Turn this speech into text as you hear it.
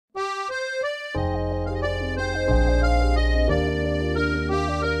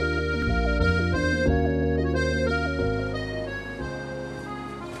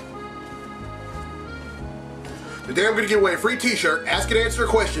Today I'm going to give away a free t-shirt, ask and answer a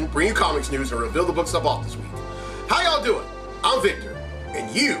question, bring you comics news, and reveal the books I bought this week. How y'all doing? I'm Victor,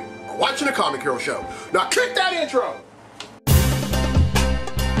 and you are watching the Comic Hero Show. Now kick that intro!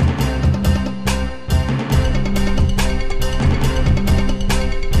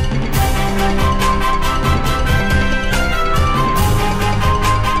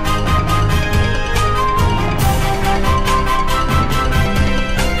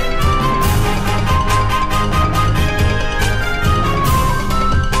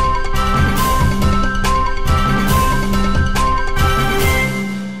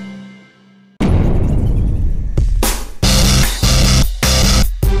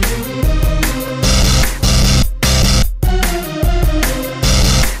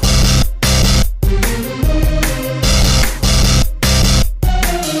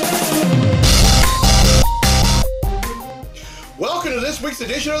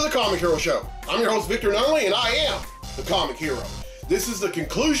 Edition of the Comic Hero Show. I'm your host Victor Nunley, and I am the Comic Hero. This is the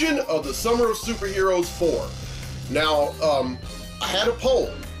conclusion of the Summer of Superheroes 4. Now, I had a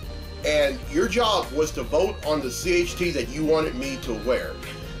poll, and your job was to vote on the CHT that you wanted me to wear.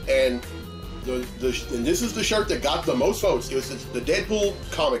 And this is the shirt that got the most votes. It was the Deadpool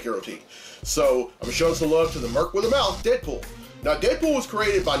Comic Hero tee. So I'm showing some love to the Merc with a Mouth, Deadpool. Now, Deadpool was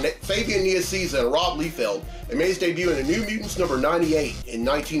created by Fabian Nicieza and Rob Liefeld and made his debut in the New Mutants number 98 in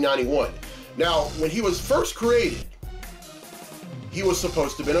 1991. Now, when he was first created, he was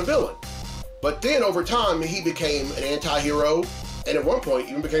supposed to have been a villain. But then, over time, he became an anti-hero, and at one point,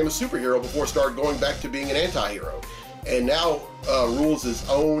 even became a superhero before started going back to being an anti-hero. And now rules his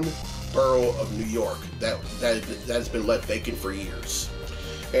own borough of New York that has been left vacant for years.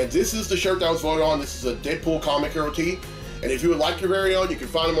 And this is the shirt that I was voted on. This is a Deadpool Comic Hero tee. And if you would like your very own, you can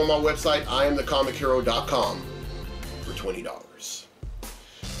find them on my website, IamTheComicHero.com, for $20.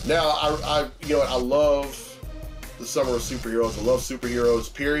 Now, I love the Summer of Superheroes. I love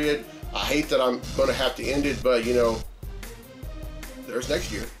superheroes, period. I hate that I'm going to have to end it, but, there's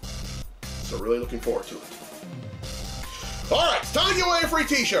next year. So really looking forward to it. All right, it's time to give away a free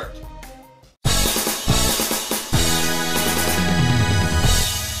t-shirt.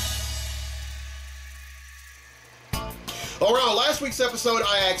 Around last week's episode,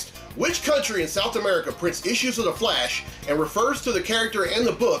 I asked, which country in South America prints issues of The Flash and refers to the character and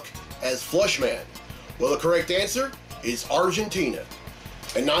the book as Flushman? Well, the correct answer is Argentina.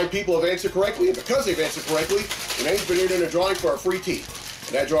 And 9 people have answered correctly, and because they've answered correctly, the name's been entered in a drawing for a free tee.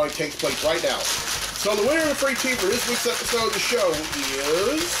 And that drawing takes place right now. So the winner of the free tee for this week's episode of the show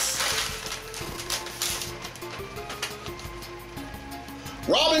is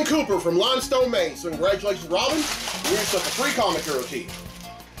Robin Cooper from Limestone, Maine. So congratulations, Robin. Win yourself a free Comic Hero tee.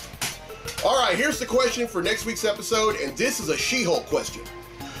 Alright, here's the question for next week's episode, and this is a She-Hulk question.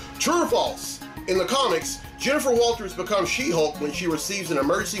 True or false? In the comics, Jennifer Walters becomes She-Hulk when she receives an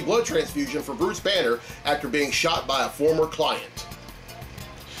emergency blood transfusion for Bruce Banner after being shot by a former client.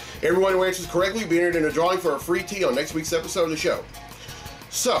 Everyone who answers correctly will be entered in a drawing for a free tee on next week's episode of the show.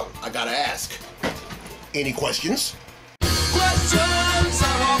 So, I gotta ask, any questions? Questions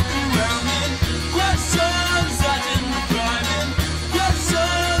are walking around me. Questions that didn't drive me.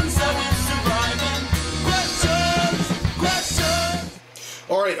 Questions that will survive me. Questions.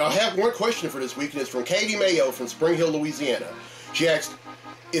 Alright, I have one question for this week, and it's from Katie Mayo from Spring Hill, Louisiana. She asked,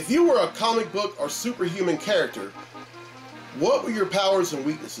 if you were a comic book or superhuman character, what would your powers and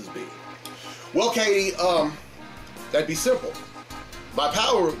weaknesses be? Well, Katie, that'd be simple. My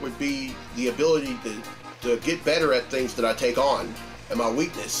power would be the ability to get better at things that I take on, and my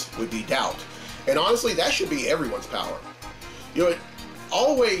weakness would be doubt. And honestly, that should be everyone's power.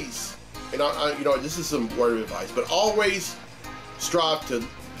 Always, and this is some word of advice, but always strive to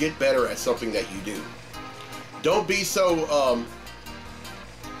get better at something that you do. Don't be so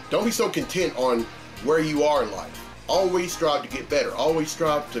content on where you are in life. Always strive to get better. Always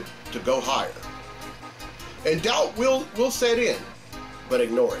strive to go higher. And doubt will set in, but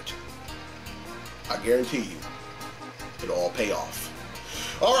ignore it. I guarantee you, it'll all pay off.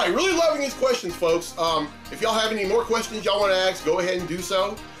 All right, really loving these questions, folks. If y'all have any more questions y'all want to ask, go ahead and do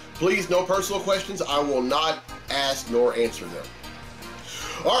so. Please, no personal questions. I will not ask nor answer them.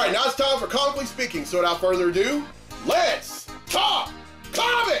 All right, now it's time for Comically Speaking. So without further ado, let's talk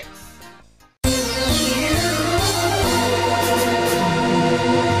comics!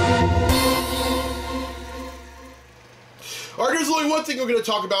 All right, there's only one thing we're going to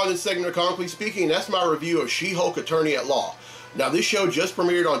talk about in this segment of Comically Speaking, and that's my review of She-Hulk Attorney at Law. Now, this show just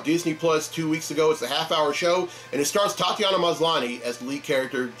premiered on Disney Plus 2 weeks ago. It's a half-hour show, and it stars Tatiana Maslany as the lead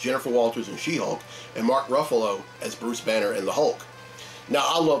character, Jennifer Walters in She-Hulk, and Mark Ruffalo as Bruce Banner and the Hulk. Now,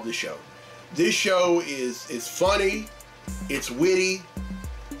 I love this show. this show is funny, it's witty,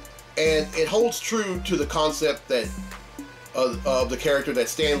 and it holds true to the concept that of the character that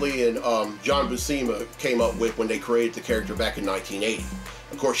Stan Lee and John Buscema came up with when they created the character back in 1980.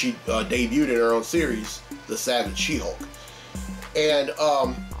 Of course, she debuted in her own series, The Savage She-Hulk. And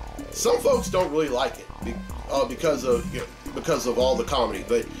some folks don't really like it because of all the comedy.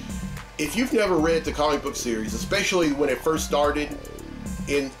 But if you've never read the comic book series, especially when it first started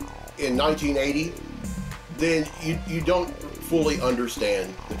in 1980, then you don't fully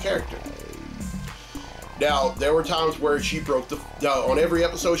understand the character. Now, there were times where she broke on every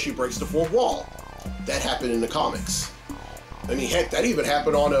episode she breaks the fourth wall. That happened in the comics. I mean, heck, that even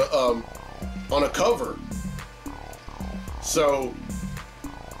happened on a cover. So,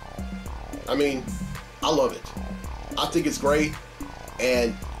 I mean, I love it. I think it's great,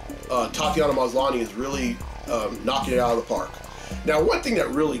 and Tatiana Maslany is really knocking it out of the park. Now, one thing that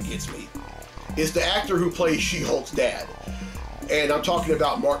really gets me is the actor who plays She-Hulk's dad, and I'm talking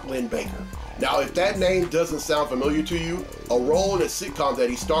about Mark Lynn Baker. Now, if that name doesn't sound familiar to you, a role in a sitcom that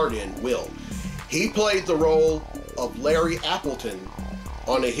he starred in will. He played the role of Larry Appleton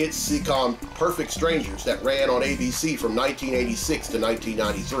on the hit sitcom Perfect Strangers that ran on ABC from 1986 to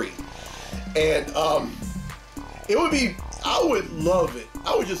 1993. And it would be, I would love it.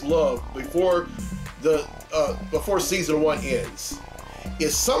 I would just love before season 1 ends,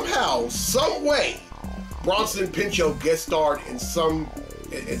 is somehow, some way, Bronson Pinchot guest starred in some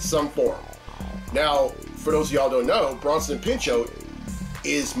form. Now, for those of y'all who don't know, Bronson Pinchot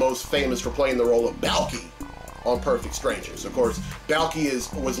is most famous for playing the role of Balky on Perfect Strangers. Of course, Balky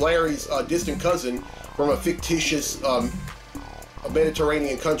was Larry's distant cousin from a fictitious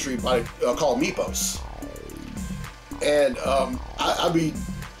Mediterranean country called Mypos. And I mean,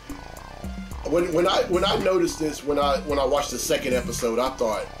 when I noticed this, when I watched the second episode, I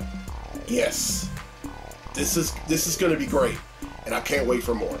thought, yes, this is going to be great. And I can't wait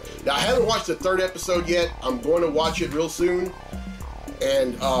for more. Now, I haven't watched the third episode yet. I'm going to watch it real soon.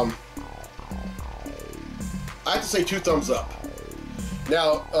 And I have to say 2 thumbs up.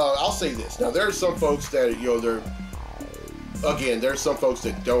 Now, I'll say this. Now, there are some folks that, there's some folks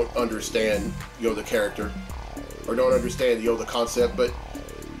that don't understand, the character, or don't understand, the concept. But,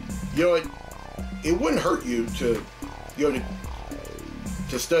 it wouldn't hurt you to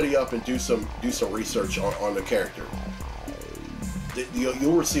study up and do some research on the character.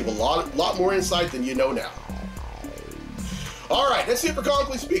 You'll receive a lot more insight than you know now. All right, that's it for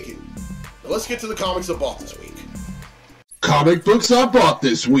Comically Speaking. Now let's get to the comics I bought this week. Comic books I bought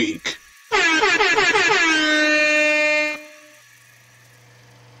this week.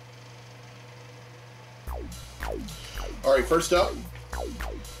 All right, first up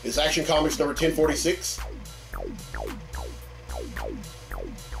is Action Comics number 1046.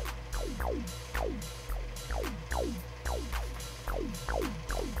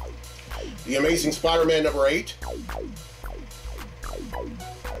 The Amazing Spider-Man number 8.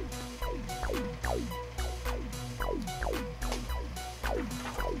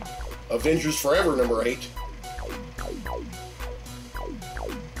 Avengers Forever number 8.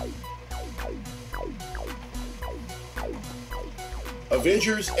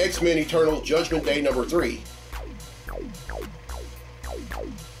 Avengers X-Men Eternal Judgment Day number 3.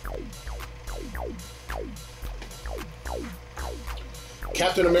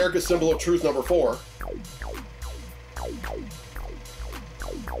 Captain America Symbol of Truth number 4.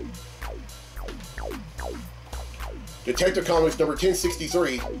 Detective Comics number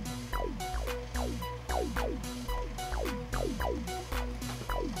 1063.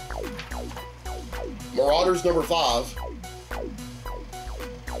 Marauders number 5.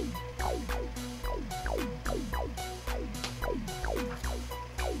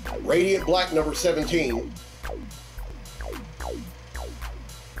 Radiant Black number 17.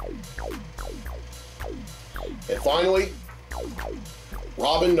 And finally,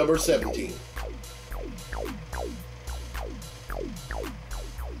 Robin number 17.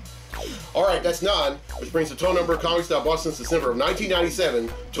 Alright, that's 9, which brings the total number of comics that I bought since December of 1997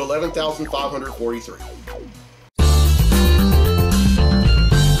 to 11,543.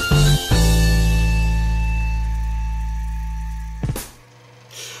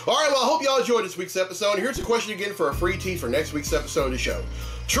 Alright, well, I hope y'all enjoyed this week's episode. Here's a question again for a free tee for next week's episode of the show.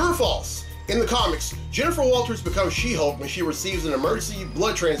 True or false? In the comics, Jennifer Walters becomes She-Hulk when she receives an emergency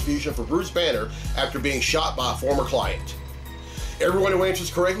blood transfusion for Bruce Banner after being shot by a former client. Everyone who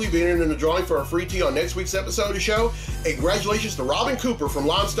answers correctly will be entered in the drawing for a free tee on next week's episode of the show. And congratulations to Robin Cooper from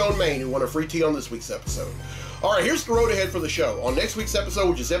Limestone, Maine, who won a free tee on this week's episode. Alright, here's the road ahead for the show. On next week's episode,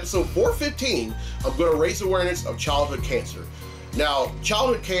 which is episode 415, I'm going to raise awareness of childhood cancer. Now,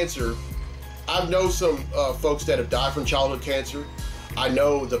 childhood cancer I know some folks that have died from childhood cancer. I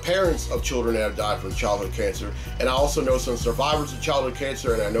know the parents of children that have died from childhood cancer, and I also know some survivors of childhood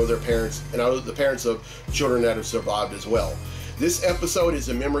cancer, and I know their parents, and I know the parents of children that have survived as well. This episode is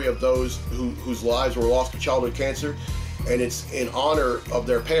in memory of those whose lives were lost to childhood cancer, and it's in honor of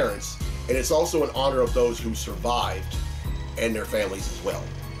their parents, and it's also in honor of those who survived and their families as well.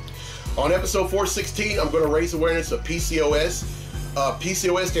 On episode 416, I'm going to raise awareness of PCOS.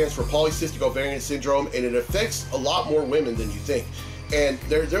 PCOS stands for polycystic ovarian syndrome, and it affects a lot more women than you think. And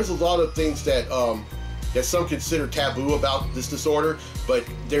there's a lot of things that that some consider taboo about this disorder, but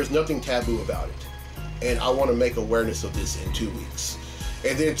there's nothing taboo about it. And I want to make awareness of this in 2 weeks.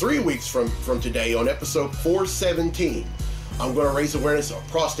 And then 3 weeks from today, on episode 417, I'm going to raise awareness of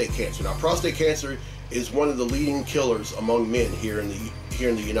prostate cancer. Now, prostate cancer is one of the leading killers among men here in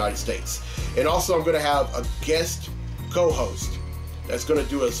the United States. And also, I'm going to have a guest co-host that's going to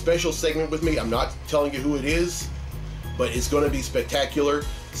do a special segment with me. I'm not telling you who it is, but it's going to be spectacular.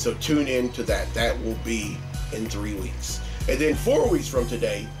 So tune in to that. That will be in 3 weeks. And then 4 weeks from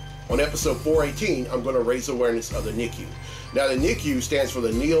today, on episode 418, I'm going to raise awareness of the NICU. Now, the NICU stands for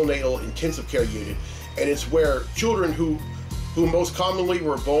the Neonatal Intensive Care Unit, and it's where children who most commonly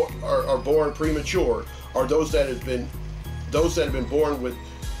are born premature, are those that have been born with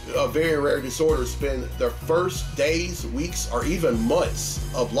a very rare disorder, spend their first days, weeks, or even months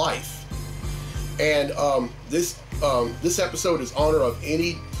of life. And this episode is honor of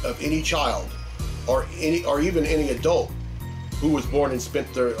any child or even any adult who was born and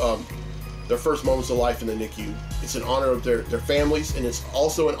spent their first moments of life in the NICU. It's in honor of their families, and it's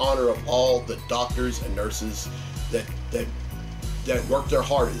also in honor of all the doctors and nurses that work their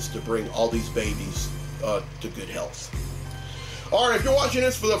hardest to bring all these babies to good health. All right, if you're watching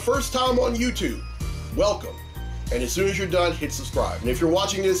this for the first time on YouTube, welcome. And as soon as you're done, hit subscribe. And if you're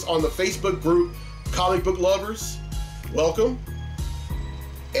watching this on the Facebook group Comic Book Lovers, welcome.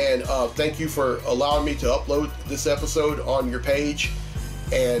 And thank you for allowing me to upload this episode on your page.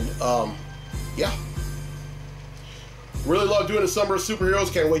 And yeah, really love doing the Summer of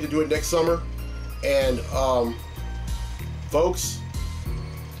Superheroes. Can't wait to do it next summer. And folks,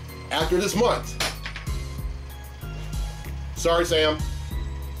 after this month, sorry Sam,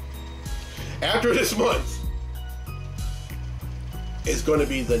 after this month, it's going to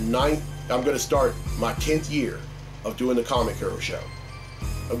be the 9th. I'm going to start my 10th year of doing the Comic Hero Show.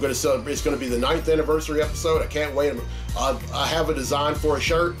 I'm going to celebrate. It's going to be the 9th anniversary episode. I can't wait. I have a design for a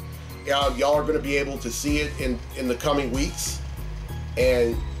shirt. Y'all are going to be able to see it in the coming weeks.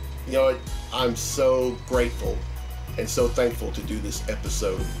 And you know what? I'm so grateful and so thankful to do this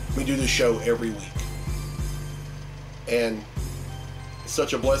episode. We do this show every week, and it's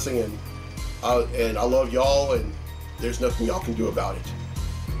such a blessing. And I love y'all, and there's nothing y'all can do about it.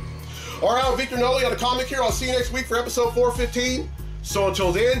 All right, I'm Victor Nolly on the Comic Hero. I'll see you next week for episode 415. So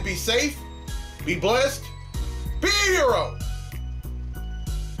until then, be safe, be blessed, be a hero.